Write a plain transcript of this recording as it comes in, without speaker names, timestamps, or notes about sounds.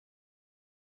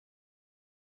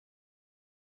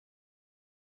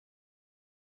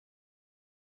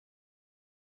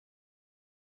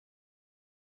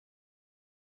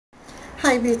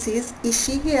Hi beauties,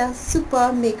 Ishi here,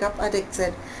 super makeup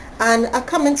addicted, and I'm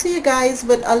coming to you guys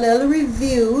with a little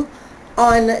review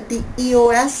on the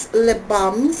EOS Lip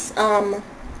Balms. I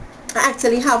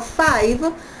actually have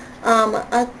 5.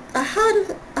 I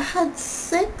had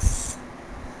 6,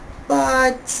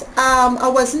 but I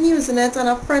wasn't using it, and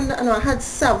a friend, no, I had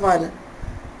 7,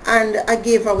 and I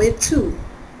gave away 2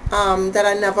 that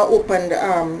I never opened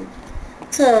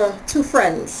to 2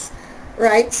 friends.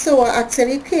 Right, so I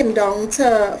actually came down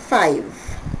to 5,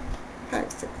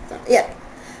 6, 7, yeah.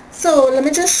 So let me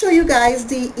just show you guys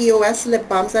the EOS lip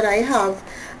balms that I have,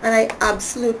 and I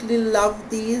absolutely love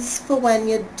these for when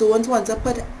you don't want to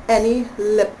put any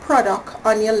lip product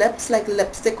on your lips, like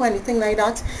lipstick or anything like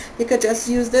that. You could just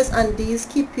use this, and these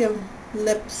keep your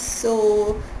lips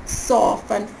so soft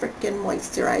and freaking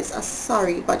moisturized.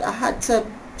 Sorry, but I had to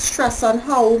stress on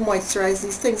how moisturized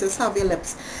these things is. Have your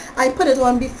lips. I put it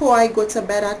on before I go to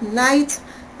bed at night,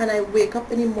 and I wake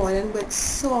up in the morning with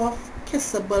soft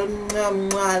kissable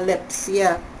lips.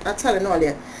 Yeah, I'm telling all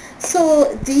you.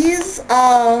 So these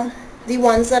are the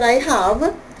ones that I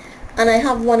have, and I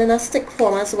have one in a stick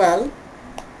form as well.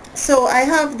 So I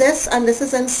have this, and this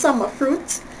is in summer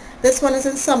fruit. This one is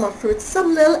in summer fruit.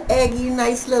 Some little eggy,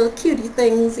 nice little cutie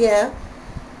things, yeah.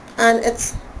 And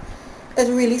it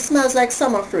really smells like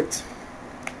summer fruit.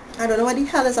 I don't know what the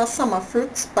hell is a summer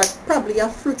fruit, but probably a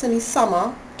fruit in the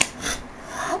summer.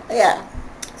 Yeah.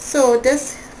 So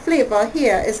this flavor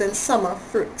here is in summer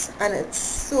fruit, and it's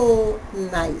so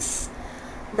nice,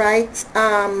 right?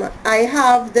 I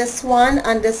have this one,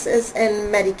 and this is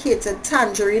in medicated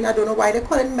tangerine. I don't know why they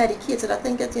call it medicated. I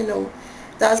think that, you know,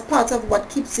 that's part of what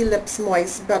keeps the lips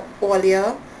moist. But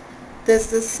earlier,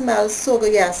 this smells so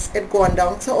good. Yes, it gone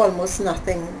down to almost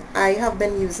nothing. I have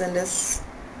been using this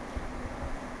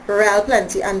real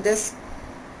plenty, and this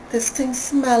thing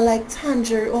smell like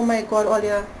tangerine. Oh my god,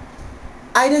 Olia,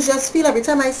 I just feel every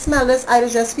time I smell this, I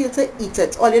just feel to eat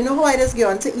it. All you know how I just go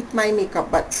on to eat my makeup,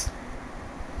 but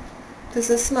this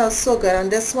smells so good.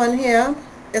 And this one here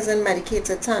is in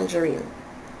medicated tangerine.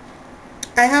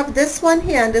 I have this one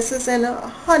here, and this is in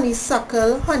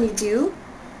honeysuckle honeydew,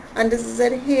 and this is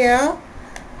it here.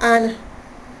 And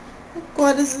oh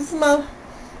god, this smell,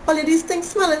 all of these things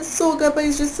smelling so good, but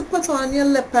it's just to put on your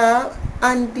lip,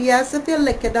 and yes, if you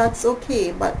lick it, that's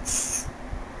okay. But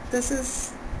this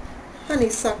is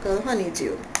honeysuckle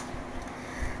honeydew.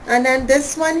 And then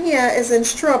this one here is in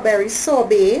strawberry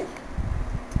sorbet,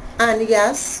 and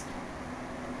yes,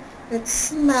 it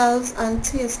smells and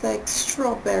tastes like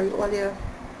strawberry. All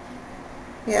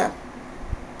yeah,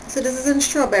 so this is in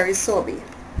strawberry sorbet.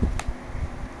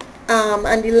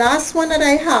 And the last one that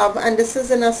I have, and this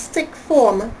is in a stick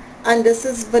form, and this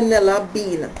is vanilla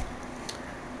bean.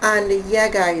 And yeah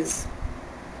guys,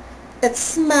 it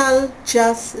smells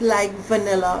just like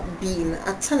vanilla bean.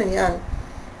 I'm telling you, and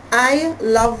I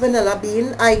love vanilla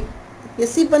bean. You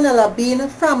see vanilla bean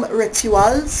from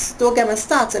Rituals, don't get me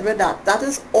started with that. That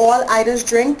is all I just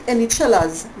drink in the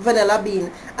chillers, vanilla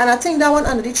bean. And I think that one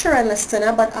under the children listing,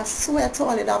 but I swear to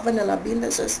all of that vanilla bean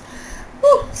is just,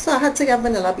 whew. So I had to get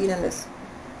vanilla bean in this,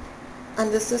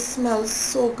 and this just smells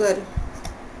so good.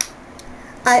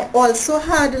 I also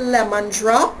had lemon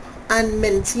drop and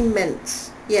minty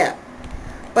mint, yeah,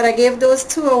 but I gave those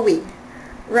 2 away,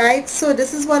 right? So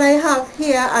this is what I have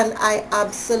here, and I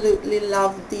absolutely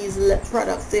love these lip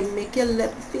products. They make your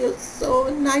lip feel so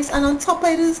nice, and on top of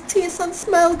it is taste and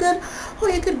smell good. Oh,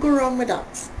 you could go wrong with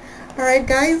that. Alright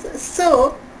guys,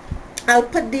 so I'll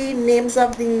put the names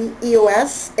of the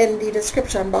EOS in the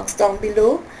description box down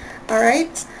below.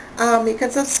 Alright, you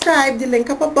can subscribe, the link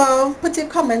up above, put your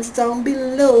comments down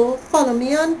below, follow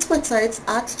me on Twitter, it's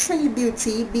at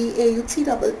TriniBeauty, BAUTEE.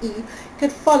 You can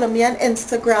follow me on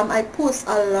Instagram, I post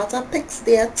a lot of pics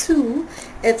there too,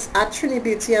 it's at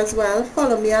TriniBeauty as well.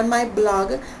 Follow me on my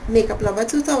blog,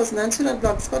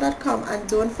 makeuplover2002.blogspot.com, and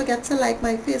don't forget to like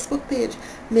my Facebook page,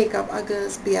 Makeup a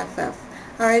Girl's BFF.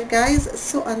 Alright guys,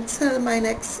 so until my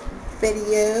next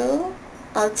video,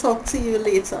 I'll talk to you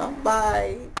later.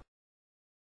 Bye.